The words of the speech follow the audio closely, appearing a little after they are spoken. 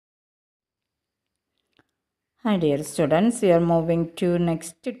Hi dear students, we are moving to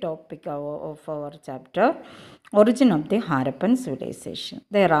next topic of our chapter, origin of the Harappan civilization.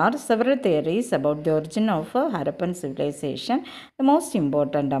 There are several theories about the origin of Harappan civilization. The most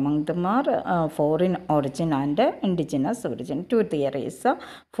important among them are foreign origin and indigenous origin. Two theories,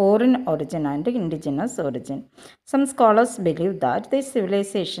 foreign origin and indigenous origin. Some scholars believe that this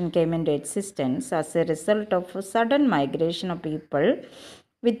civilization came into existence as a result of sudden migration of people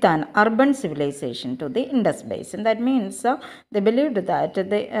with an urban civilization to the Indus Basin. That means they believed that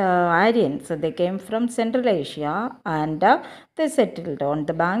the Aryans they came from Central Asia and they settled on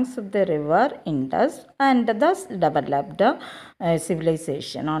the banks of the river Indus and thus developed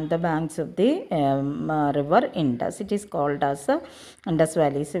civilization on the banks of the river Indus. It is called as Indus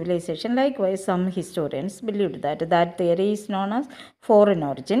Valley civilization. Likewise, some historians believed that theory is known as foreign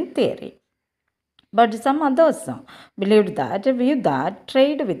origin theory. But some others believed that view that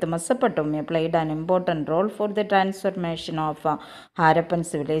trade with Mesopotamia played an important role for the transformation of Harappan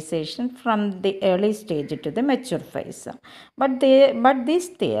civilization from the early stage to the mature phase. But this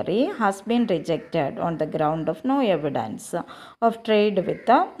theory has been rejected on the ground of no evidence of trade with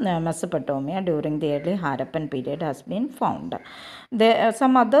Mesopotamia during the early Harappan period has been found.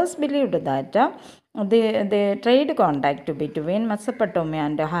 Some others believed that the trade contact between Mesopotamia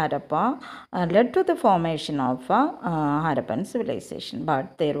and Harappa led to the formation of Harappan civilization.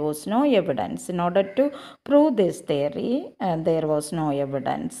 But there was no evidence. In order to prove this theory, there was no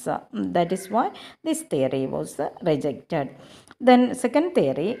evidence. That is why this theory was rejected. Then second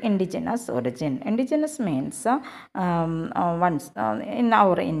theory, indigenous origin. Indigenous means once in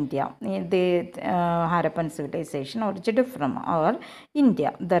our India, the Harappan civilization originated from our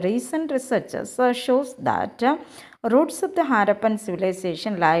India. The recent researchers shows that roots of the Harappan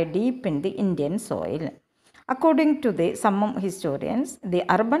civilization lie deep in the Indian soil. According to some historians, the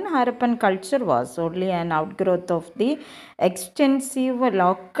urban Harappan culture was only an outgrowth of the extensive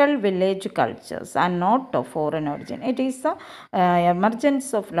local village cultures and not of foreign origin. It is the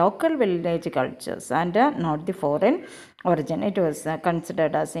emergence of local village cultures and not the foreign origin. It was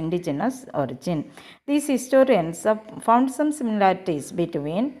considered as indigenous origin. These historians found some similarities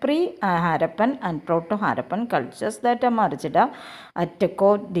between pre-Harappan and proto-Harappan cultures that emerged at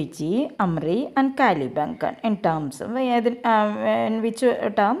Kodiji, Amri and Kalibangan in terms of, in which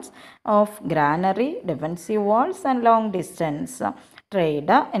terms of granary, defensive walls and long distance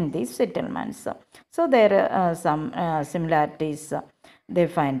trade in these settlements. So there are some similarities they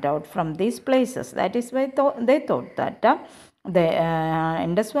find out from these places. That is why they thought that the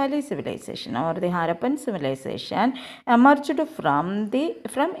Indus Valley civilization or the Harappan civilization emerged from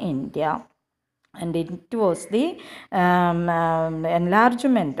India, and it was the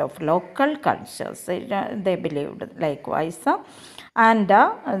enlargement of local cultures. They believed likewise.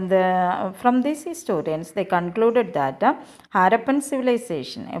 From these historians, they concluded that Harappan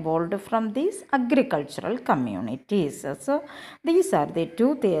civilization evolved from these agricultural communities. So, these are the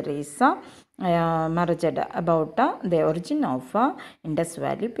two theories merged about the origin of Indus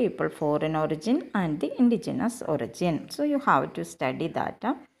Valley people, foreign origin and the indigenous origin. So, you have to study that.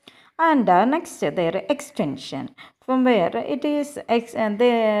 And next, their extension, from where it is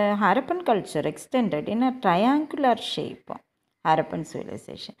the Harappan culture extended in a triangular shape. Harappan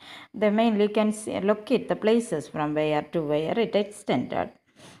civilization. They mainly can locate the places from where to where it extended.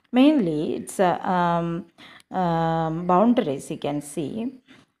 Mainly, its boundaries you can see.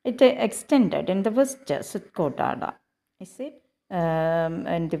 It extended in the west, Sutkotada. Is it?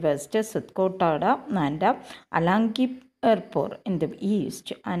 In the west, Sutkotada and Alangipur in the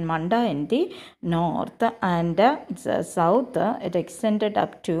east and Manda in the north and south. It extended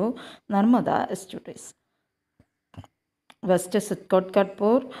up to Narmada estuaries. West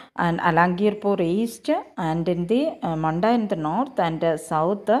Sutkotkatpur and Alangirpur east and in the Manda in the north and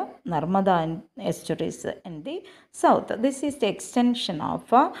south Narmada estuaries in the south. This is the extent of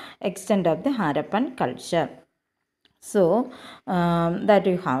the Harappan culture. So that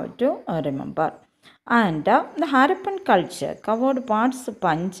you have to remember. And the Harappan culture covered parts of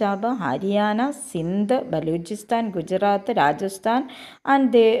Punjab, Haryana, Sindh, Balochistan, Gujarat, Rajasthan,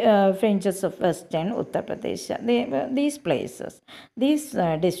 and the fringes of western Uttar Pradesh. These places, this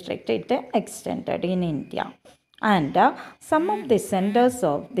district, it extended in India. And some of the centers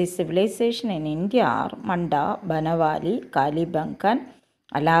of the civilization in India are Manda, Banavali, Kalibangan,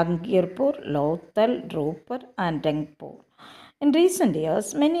 Alangirpur, Lothal, Ropur, and Rangpur. In recent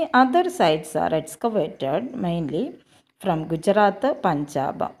years, many other sites are excavated, mainly from Gujarat,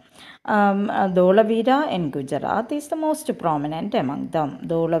 Punjab. Dholavira in Gujarat is the most prominent among them.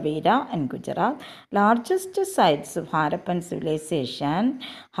 Dholavira in Gujarat, largest sites of Harappan civilization,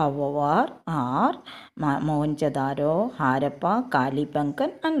 however, are Mohenjo-daro, Harappa,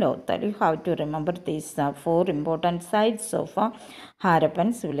 Kalibangan and Lothal. You have to remember these four important sites of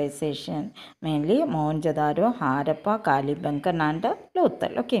Harappan civilization, mainly Mohenjo-daro, Harappa, Kalibangan and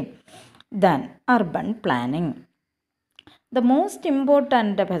Lothal. Okay. Then urban planning. The most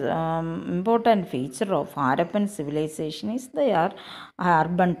important feature of Harappan civilization is their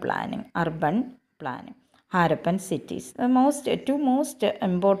urban planning. Urban planning. Harappan cities. The two most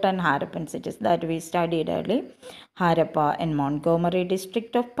important Harappan cities that we studied earlier. Harappa in Montgomery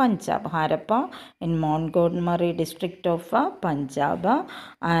district of Punjab. Harappa in Montgomery district of Punjab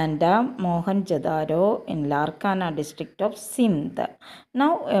and Mohenjo-daro in Larkana district of Sindh.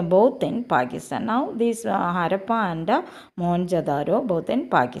 Now both in Pakistan. Now these Harappa and Mohenjo-daro both in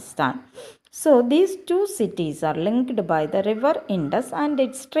Pakistan. So these two cities are linked by the river Indus and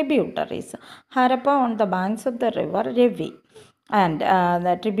its tributaries. Harappa on the banks of the river Ravi and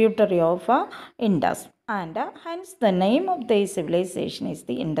the tributary of Indus. And hence the name of the civilization is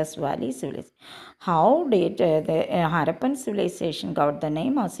the Indus Valley civilization. How did the Harappan civilization got the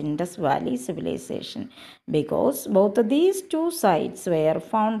name as Indus Valley civilization? Because both of these two sites were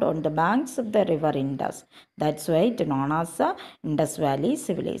found on the banks of the river Indus. That's why it is known as Indus Valley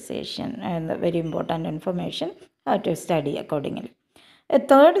civilization. And very important information to study accordingly. A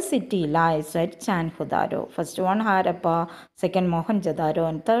third city lies at Chanhudaro. First one Harappa, second Mohenjo-daro,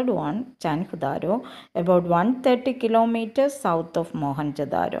 and third one Chanhudaro, about 130 kilometers south of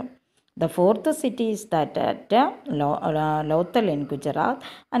Mohenjo-daro. The fourth city is that at Lothal in Gujarat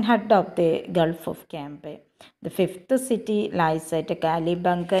and head of the Gulf of Campe. The fifth city lies at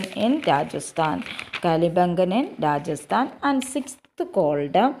Kalibangan in Rajasthan. Kalibangan in Rajasthan, and sixth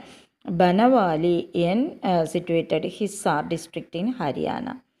called Banawali in situated Hisar district in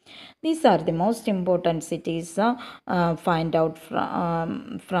Haryana. These are the most important cities find out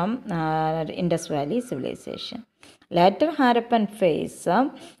from Indus Valley civilization. Later Harappan phase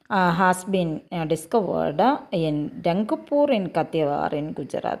has been discovered in Rangpur in Kathiawar in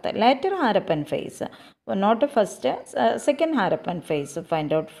Gujarat. Later Harappan phase, not first, second Harappan phase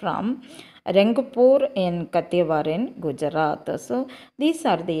find out from Rangpur in Kathiawar in Gujarat. So these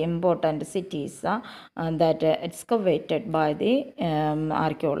are the important cities that excavated by the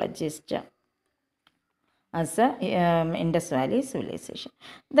archaeologists as a Indus Valley civilization.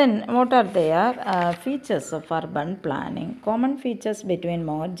 Then what are their features of urban planning? Common features between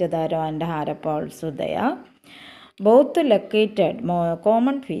Mohenjo-daro and Harappa also there. Both located,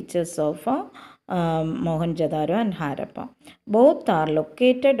 common features of Mohenjo-daro and Harappa. Both are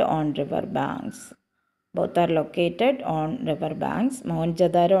located on river banks. Both are located on river banks.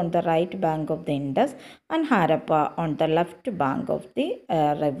 Mohenjo-daro on the right bank of the Indus and Harappa on the left bank of the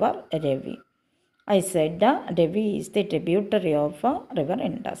river Ravi. I said the Ravi is the tributary of river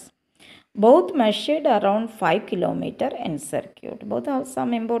Indus. Both measured around 5 km in circuit. Both have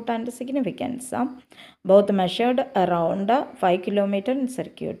some important significance. Both measured around 5 km in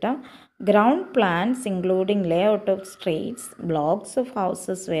circuit. Ground plans including layout of streets, blocks of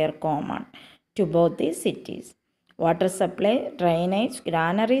houses were common to both these cities. Water supply, drainage,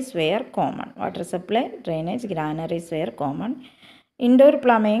 granaries were common. Water supply, drainage, granaries were common. Indoor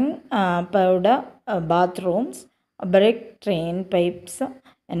plumbing, paved bathrooms, brick drain pipes,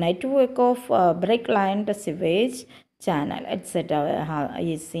 a network of brick-lined sewage channel, etc.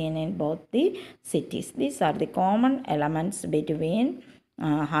 is seen in both the cities. These are the common elements between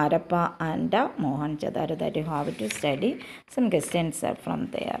Harappa and Mohenjo-daro that you have to study. Some questions are from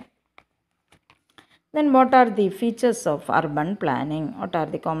there. Then what are the features of urban planning? What are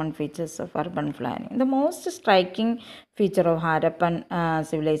the common features of urban planning? The most striking feature of Harappan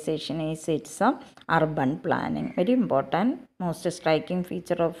civilization is its urban planning. Very important. Most striking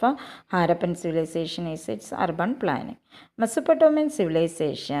feature of Harappan civilization is its urban planning. Mesopotamian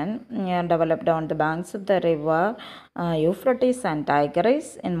civilization developed on the banks of the river Euphrates and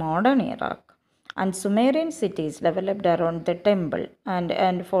Tigris in modern Iraq. And Sumerian cities developed around the temple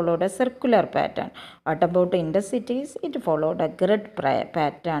and followed a circular pattern. What about Indus cities? It followed a grid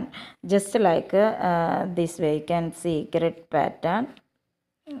pattern. Just like this way you can see grid pattern.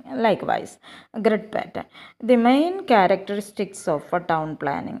 Likewise, grid pattern. The main characteristics of a town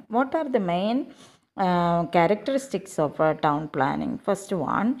planning. What are the main characteristics of a town planning? First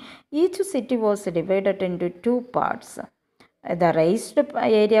one, each city was divided into two parts. the raised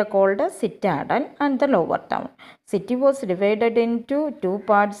area called citadel and the lower town. City was divided into two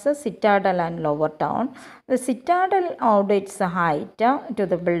parts, citadel and lower town. The citadel owed its height to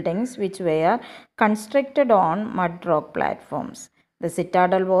the buildings which were constructed on mud rock platforms. The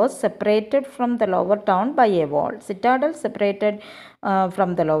citadel was separated from the lower town by a wall. Citadel separated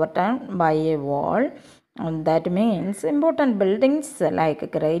from the lower town by a wall. And that means important buildings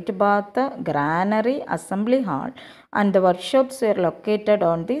like Great Bath, Granary, Assembly Hall, and the workshops were located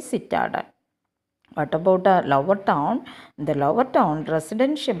on the citadel. What about the lower town? In the lower town,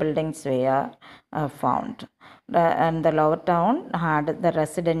 residential buildings were found. And the lower town had the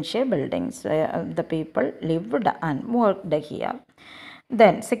residential buildings where the people lived and worked here.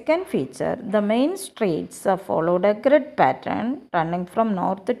 Then, second feature, the main streets followed a grid pattern running from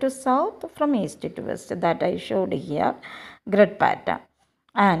north to south, from east to west. That I showed here, grid pattern.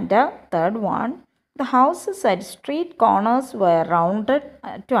 And third one, the houses at street corners were rounded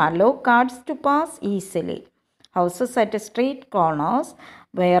to allow cars to pass easily. Houses at street corners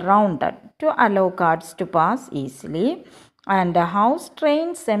were rounded to allow cars to pass easily. And house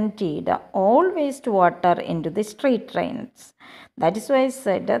trains emptied all wastewater into the street trains. That is why I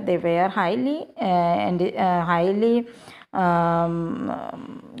said they were highly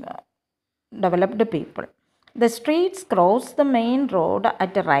developed people. The streets cross the main road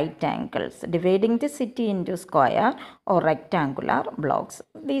at right angles, dividing the city into square or rectangular blocks.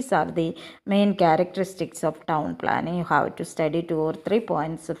 These are the main characteristics of town planning. You have to study 2 or 3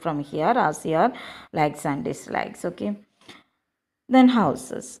 points from here as your likes and dislikes. Okay. Then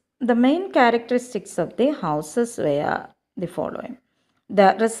houses. The main characteristics of the houses were the following.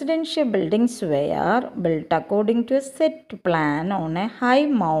 The residential buildings were built according to a set plan on a high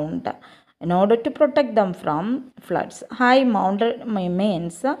mound in order to protect them from floods. High mound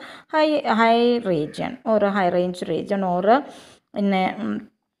means high region or a high range region or in a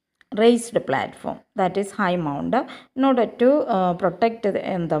raised platform, that is high mound, in order to protect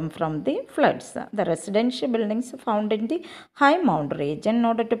them from the floods. The residential buildings found in the high mound region in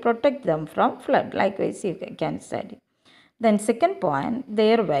order to protect them from flood. Likewise, you can study. Then second point,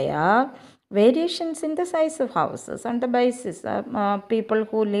 there were variations in the size of houses on the basis of people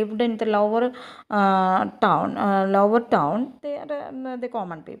who lived in the lower town, they are the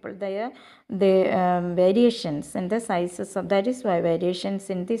common people. They are the variations in the sizes of, that is why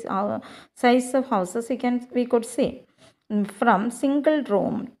variations in this size of houses we could see from single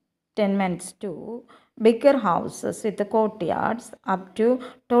room tenements to bigger houses with the courtyards up to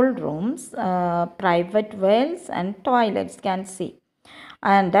 12 rooms, private wells and toilets can see.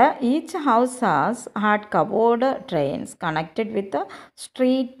 And each house had covered drains connected with the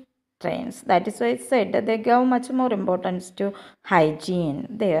street drains. That is why I said that they give much more importance to hygiene.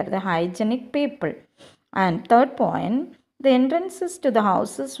 They are the hygienic people. And third point, the entrances to the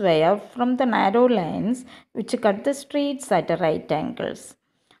houses were from the narrow lanes which cut the streets at right angles.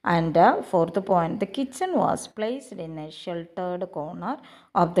 And fourth point, the kitchen was placed in a sheltered corner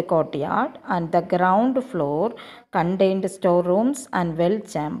of the courtyard, and the ground floor contained storerooms and well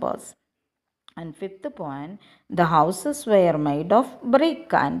chambers. And fifth point, the houses were made of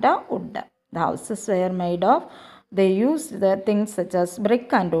brick and wood. The houses were made of, they used the things such as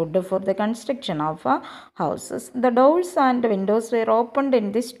brick and wood for the construction of houses. The doors and windows were opened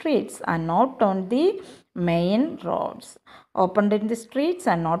in the streets and not on the main roads. Opened in the streets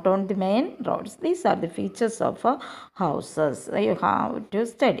and not on the main roads. These are the features of houses you have to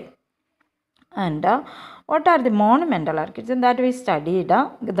study. And what are the monumental architecture that we studied?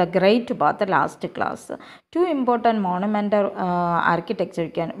 The Great Bath, the last class. Two important monumental architecture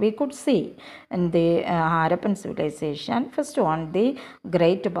we could see in the Harappan civilization. First one, the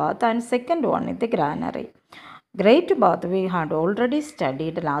Great Bath, and second one is the Granary. Great Bath we had already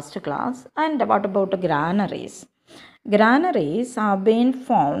studied last class. And what about granaries? Granaries have been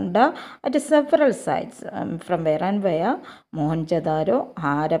found at several sites from where and where? Mohenjo-daro,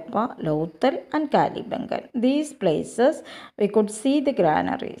 Harappa, Lothal and Kalibangan. These places we could see the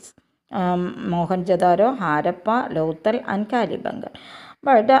granaries. Mohenjo-daro, Harappa, Lothal and Kalibangan.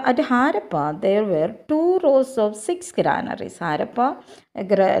 But at Harappa, there were 2 rows of 6 granaries. Harappa,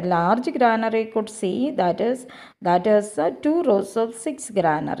 a large granary could see, that is 2 rows of 6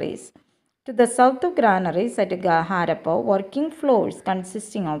 granaries. To the south of granaries at Harappa, working floors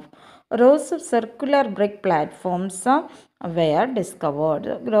consisting of rows of circular brick platforms were discovered.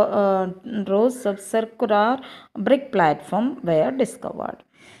 Rows of circular brick platform were discovered.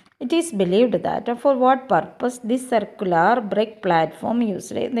 It is believed that for what purpose this circular brick platform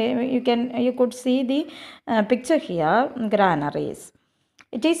used. You could see the picture here, granaries.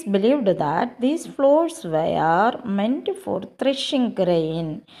 It is believed that these floors were meant for threshing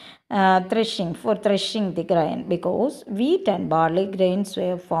grain, threshing the grain, because wheat and barley grains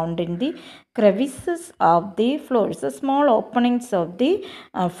were found in the crevices of the floors, the small openings of the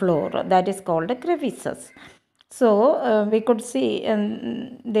floor, that is called crevices. So we could see,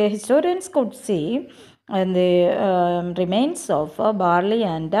 and the historians could see, and the remains of barley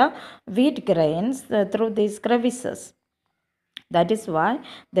and wheat grains through these crevices. That is why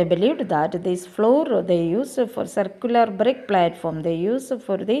they believed that this floor they use for circular brick platform, they use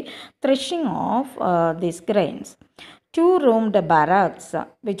for the threshing of these grains. Two-roomed barracks,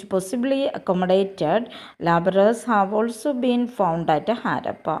 which possibly accommodated laborers, have also been found at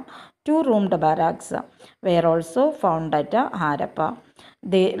Harappa. Two-roomed barracks were also found at Harappa.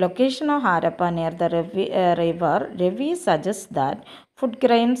 The location of Harappa near the river Ravi suggests that food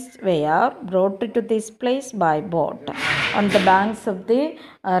grains were brought to this place by boat. On the banks of the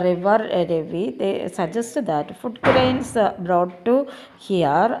river Ravi, they suggest that food grains brought to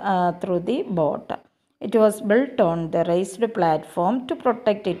here through the boat. It was built on the raised platform to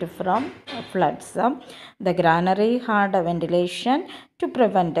protect it from floods. The granary had a ventilation to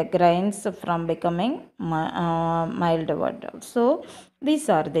prevent the grains from becoming mildewood. So, these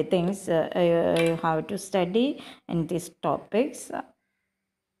are the things you have to study in these topics.